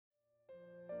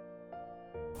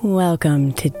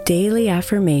Welcome to Daily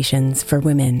Affirmations for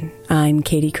Women. I'm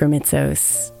Katie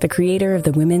Kremitzos, the creator of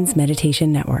the Women's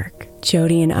Meditation Network.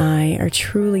 Jody and I are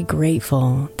truly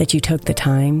grateful that you took the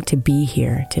time to be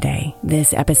here today.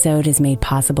 This episode is made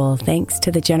possible thanks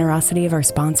to the generosity of our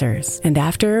sponsors. And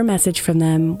after a message from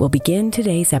them, we'll begin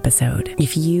today's episode.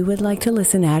 If you would like to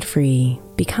listen ad-free,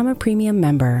 become a premium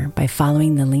member by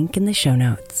following the link in the show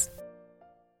notes.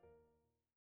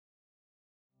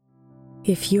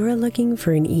 If you're looking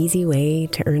for an easy way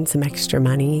to earn some extra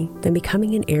money, then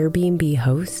becoming an Airbnb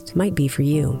host might be for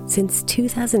you. Since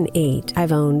 2008,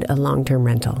 I've owned a long-term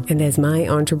rental. And as my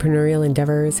entrepreneurial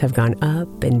endeavors have gone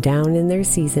up and down in their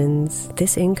seasons,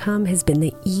 this income has been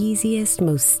the easiest,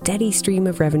 most steady stream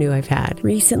of revenue I've had.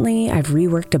 Recently, I've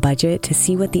reworked a budget to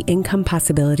see what the income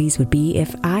possibilities would be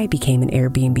if I became an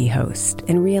Airbnb host,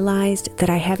 and realized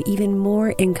that I have even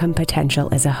more income potential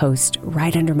as a host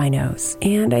right under my nose.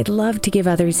 And I'd love to give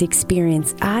others the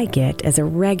experience I get as a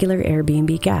regular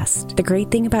Airbnb guest. The great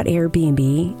thing about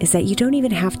Airbnb is that you don't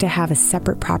even have to have a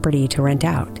separate property to rent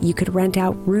out. You could rent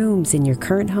out rooms in your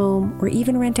current home or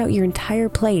even rent out your entire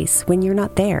place when you're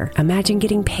not there. Imagine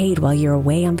getting paid while you're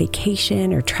away on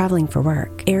vacation or traveling for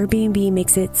work. Airbnb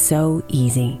makes it so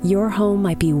easy. Your home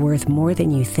might be worth more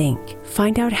than you think.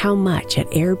 Find out how much at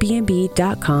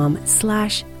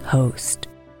airbnb.com/host.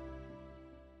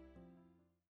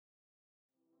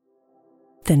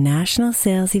 The national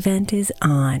sales event is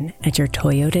on at your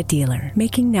Toyota dealer,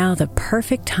 making now the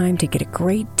perfect time to get a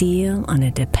great deal on a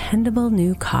dependable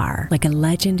new car like a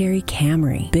legendary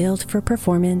Camry, built for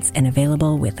performance and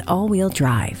available with all-wheel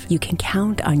drive. You can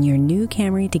count on your new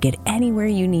Camry to get anywhere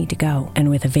you need to go. And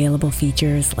with available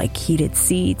features like heated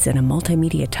seats and a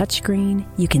multimedia touchscreen,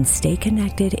 you can stay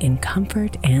connected in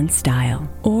comfort and style.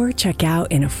 Or check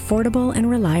out an affordable and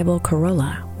reliable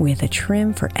Corolla with a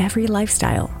trim for every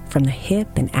lifestyle. From the hip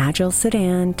and agile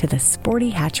sedan to the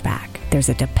sporty hatchback, there's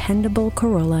a dependable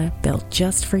Corolla built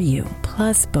just for you.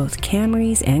 Plus, both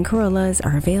Camrys and Corollas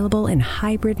are available in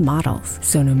hybrid models.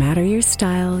 So no matter your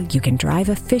style, you can drive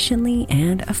efficiently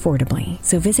and affordably.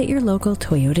 So visit your local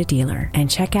Toyota dealer and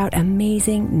check out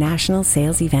amazing national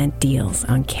sales event deals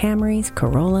on Camrys,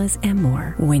 Corollas, and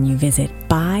more when you visit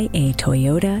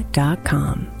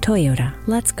buyatoyota.com. Toyota,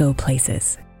 let's go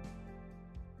places.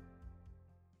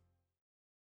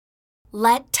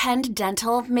 Let Tend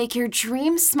Dental make your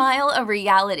dream smile a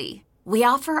reality. We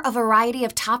offer a variety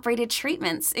of top-rated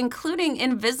treatments, including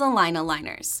Invisalign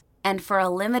aligners. And for a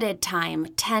limited time,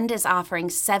 Tend is offering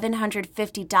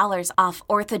 $750 off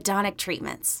orthodontic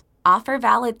treatments. Offer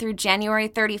valid through January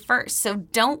 31st, so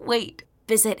don't wait.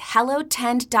 Visit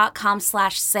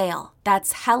hellotend.com/sale.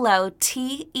 That's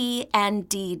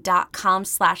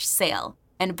hellotend.com/sale.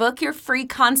 And book your free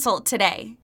consult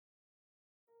today.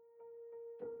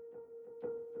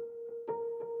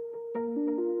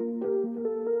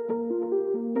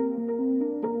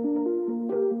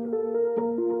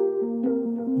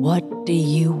 What do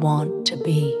you want to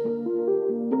be?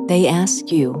 They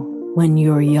ask you when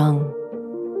you're young,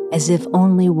 as if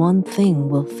only one thing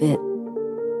will fit.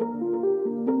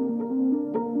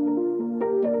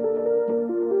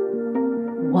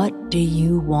 What do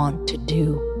you want to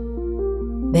do?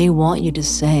 They want you to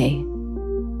say,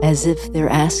 as if they're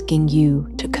asking you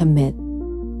to commit.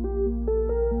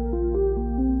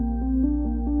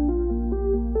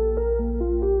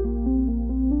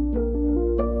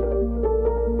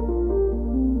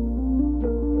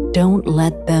 Don't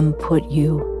let them put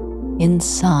you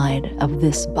inside of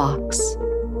this box.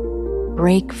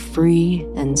 Break free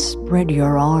and spread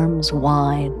your arms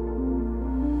wide.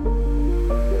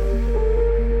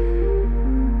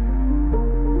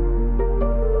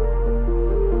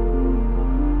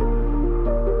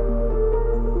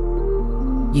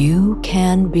 You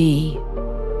can be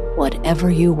whatever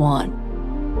you want.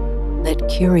 Let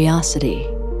curiosity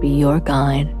be your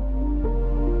guide.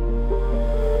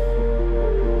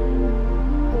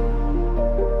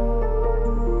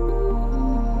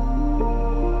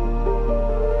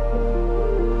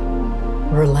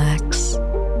 Relax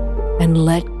and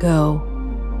let go.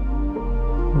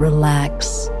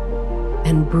 Relax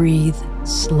and breathe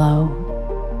slow.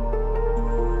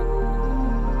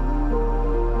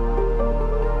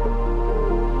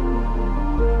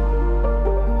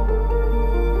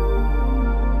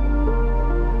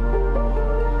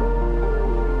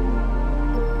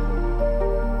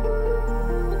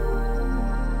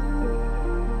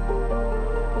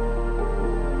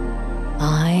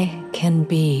 I can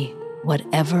be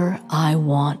whatever I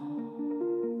want.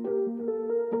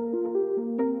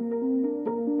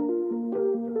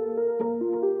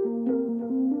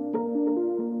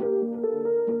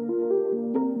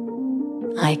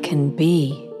 I can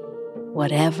be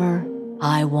whatever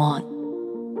I want.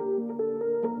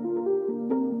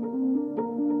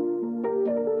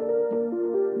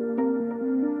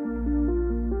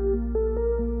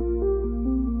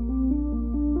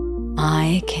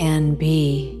 I can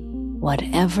be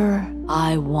whatever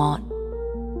I want.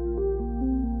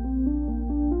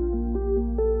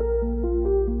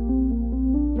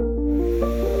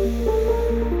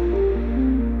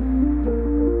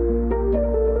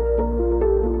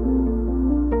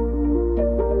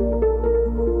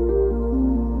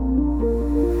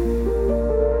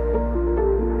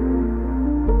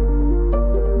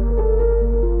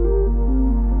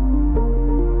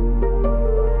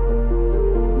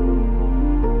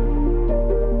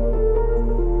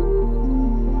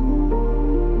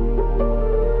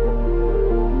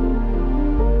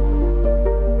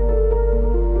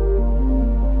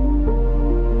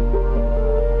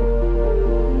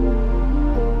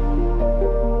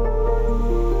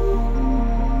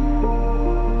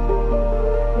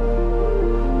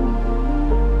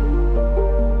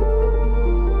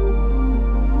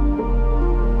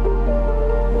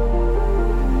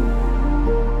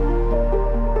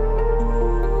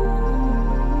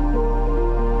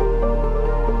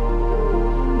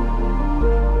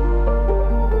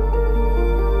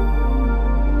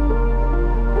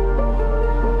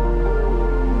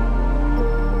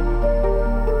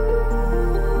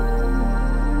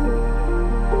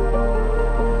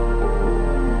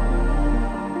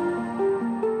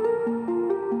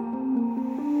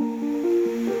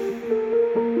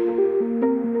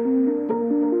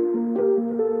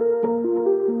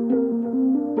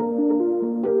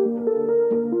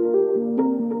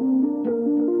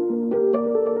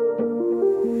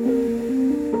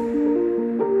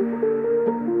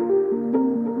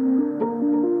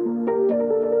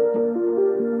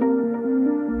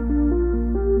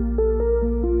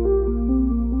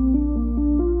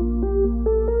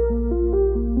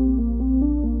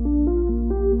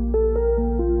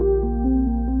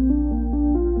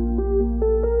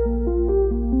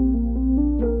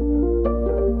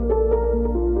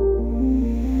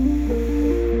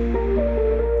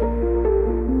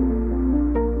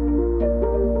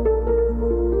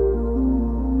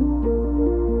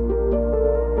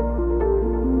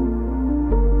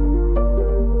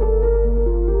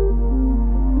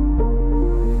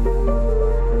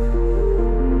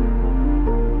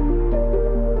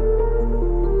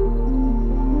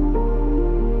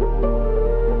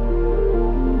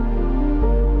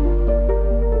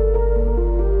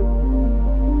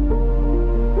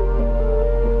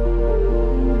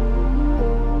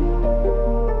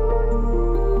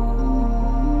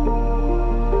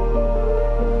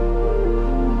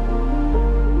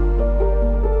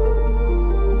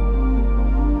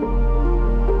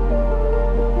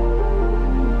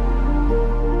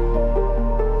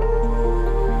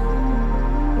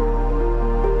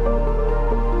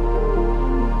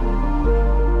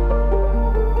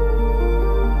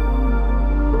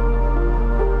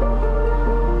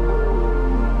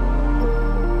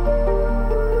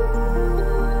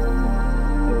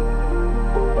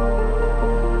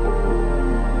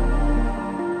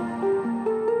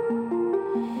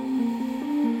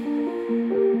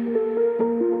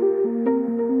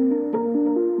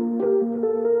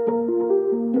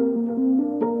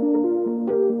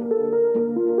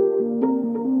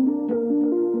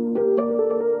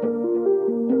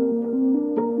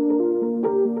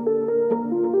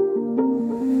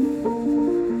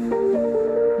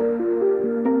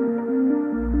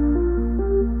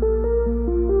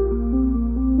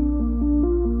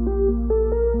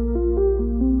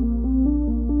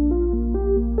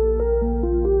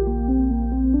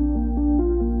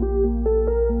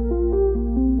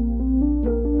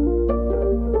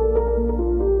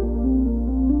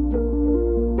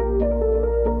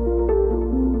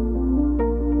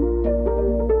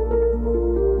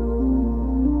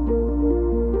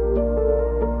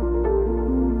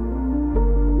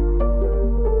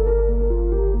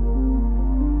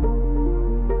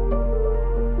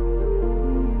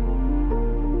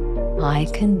 I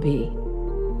can be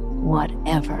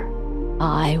whatever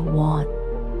I want.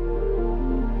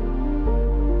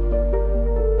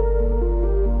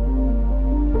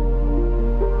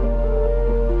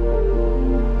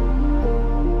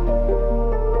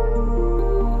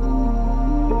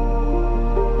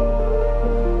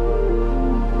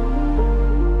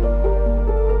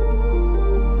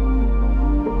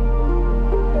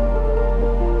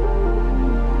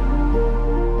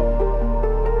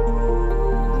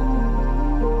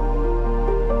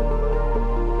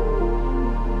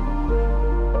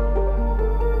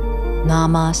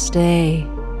 Namaste,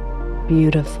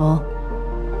 beautiful.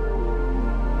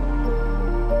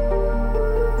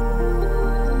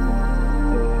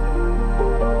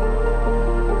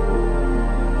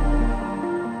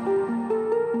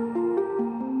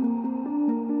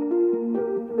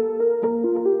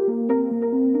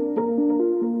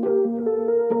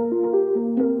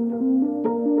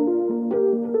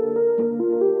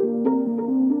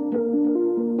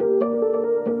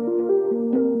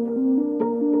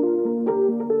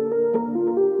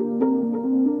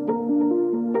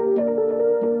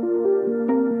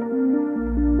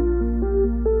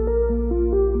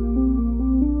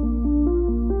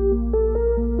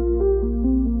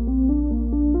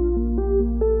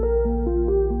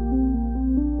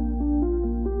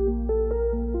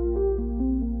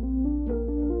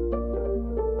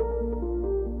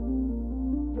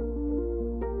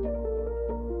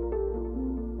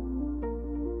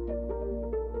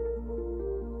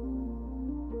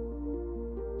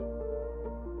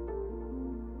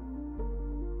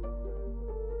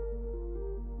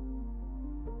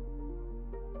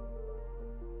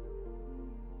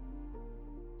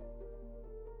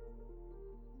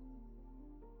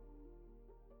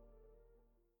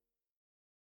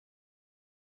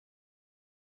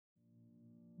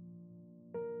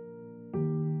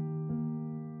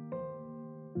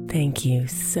 Thank you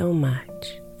so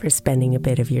much for spending a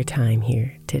bit of your time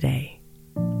here today.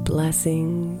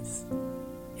 Blessings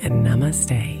and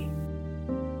namaste.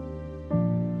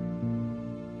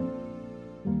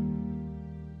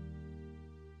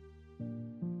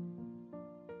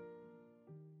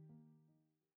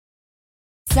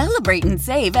 Celebrate and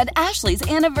save at Ashley's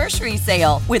Anniversary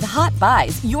Sale. With Hot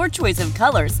Buys, your choice of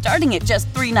colors starting at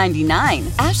just $3.99.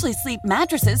 Ashley Sleep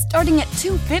mattresses starting at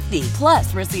 $2.50.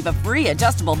 Plus, receive a free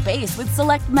adjustable base with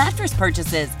select mattress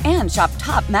purchases. And shop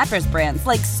top mattress brands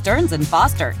like Stearns &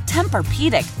 Foster,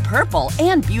 Tempur-Pedic, Purple,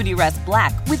 and Beautyrest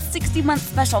Black with 60-month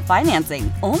special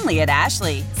financing. Only at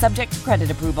Ashley. Subject to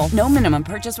credit approval. No minimum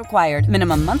purchase required.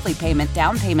 Minimum monthly payment,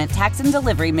 down payment, tax, and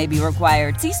delivery may be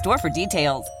required. See store for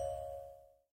details.